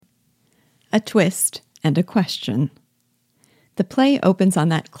a twist, and a question. The play opens on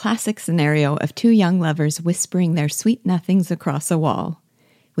that classic scenario of two young lovers whispering their sweet nothings across a wall.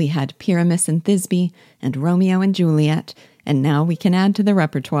 We had Pyramus and Thisbe, and Romeo and Juliet, and now we can add to the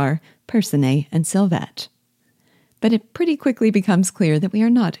repertoire Percinet and Sylvette. But it pretty quickly becomes clear that we are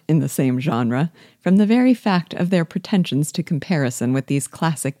not in the same genre, from the very fact of their pretensions to comparison with these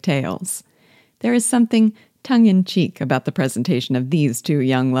classic tales. There is something tongue-in-cheek about the presentation of these two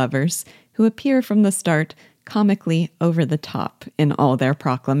young lovers, who appear from the start comically over the top in all their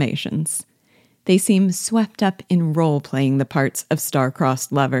proclamations. They seem swept up in role-playing the parts of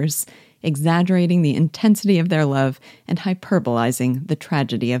star-crossed lovers, exaggerating the intensity of their love and hyperbolizing the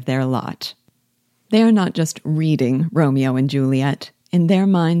tragedy of their lot. They are not just reading Romeo and Juliet. In their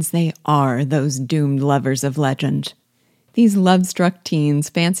minds, they are those doomed lovers of legend. These love-struck teens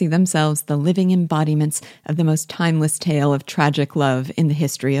fancy themselves the living embodiments of the most timeless tale of tragic love in the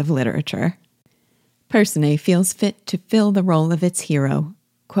history of literature. Percinet feels fit to fill the role of its hero.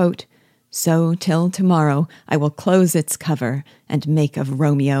 Quote, "So till tomorrow I will close its cover and make of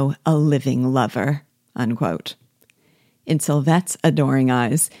Romeo a living lover." Unquote. In Sylvette's adoring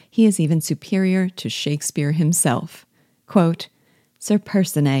eyes, he is even superior to Shakespeare himself. Quote, "Sir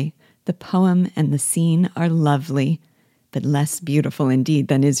Percinet, the poem and the scene are lovely, but less beautiful indeed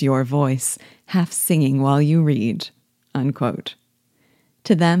than is your voice, half singing while you read." Unquote.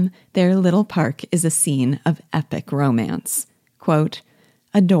 To them, their little park is a scene of epic romance. Quote,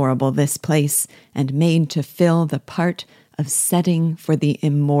 "Adorable this place, and made to fill the part of setting for the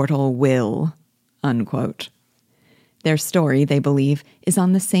immortal will." Unquote. Their story, they believe, is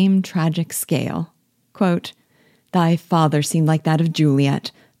on the same tragic scale. Quote, "Thy father seemed like that of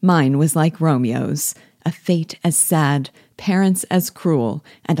Juliet, mine was like Romeo's, a fate as sad, parents as cruel,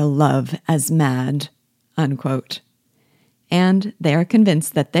 and a love as mad." Unquote. And they are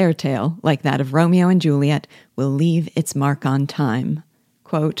convinced that their tale, like that of Romeo and Juliet, will leave its mark on time.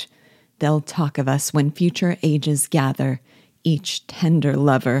 Quote, "They'll talk of us when future ages gather, each tender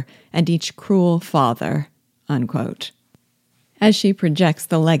lover and each cruel father." Unquote. As she projects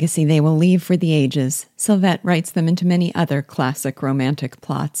the legacy they will leave for the ages, Sylvette writes them into many other classic romantic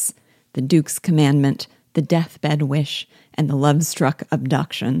plots: The Duke's Commandment, The Deathbed Wish, and The Love-Struck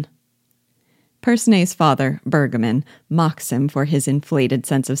Abduction. Percinet's father, Bergamin, mocks him for his inflated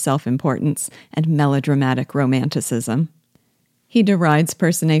sense of self-importance and melodramatic romanticism. He derides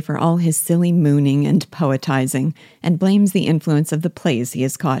Percinet for all his silly mooning and poetizing, and blames the influence of the plays he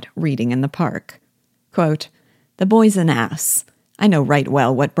is caught reading in the park. Quote, "The boy's an ass. I know right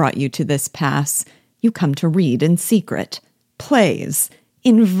well what brought you to this pass. You come to read in secret. Plays.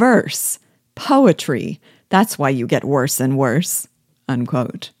 In verse. Poetry. That's why you get worse and worse."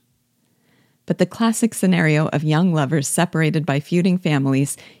 Unquote. But the classic scenario of young lovers separated by feuding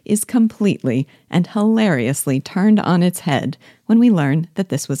families is completely and hilariously turned on its head when we learn that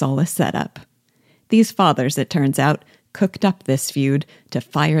this was all a setup. These fathers, it turns out, cooked up this feud to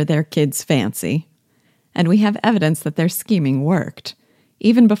fire their kids' fancy. And we have evidence that their scheming worked.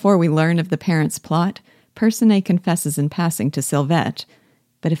 Even before we learn of the parents' plot, Percinet confesses in passing to Sylvette,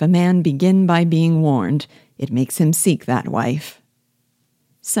 "But if a man begin by being warned, it makes him seek that wife."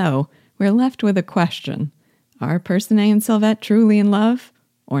 So, we're left with a question. Are Percinet and Sylvette truly in love,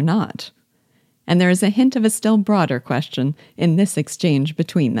 or not? And there is a hint of a still broader question in this exchange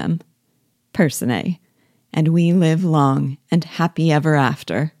between them. Percinet, "And we live long and happy ever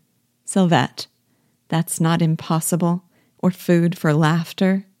after." Sylvette, "That's not impossible, or food for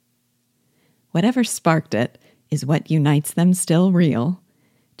laughter." Whatever sparked it, is what unites them still real?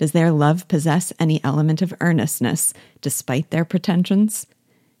 Does their love possess any element of earnestness, despite their pretensions?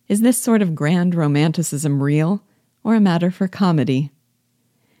 Is this sort of grand romanticism real, or a matter for comedy?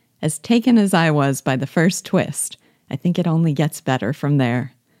 As taken as I was by the first twist, I think it only gets better from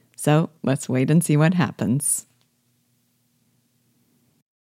there. So let's wait and see what happens.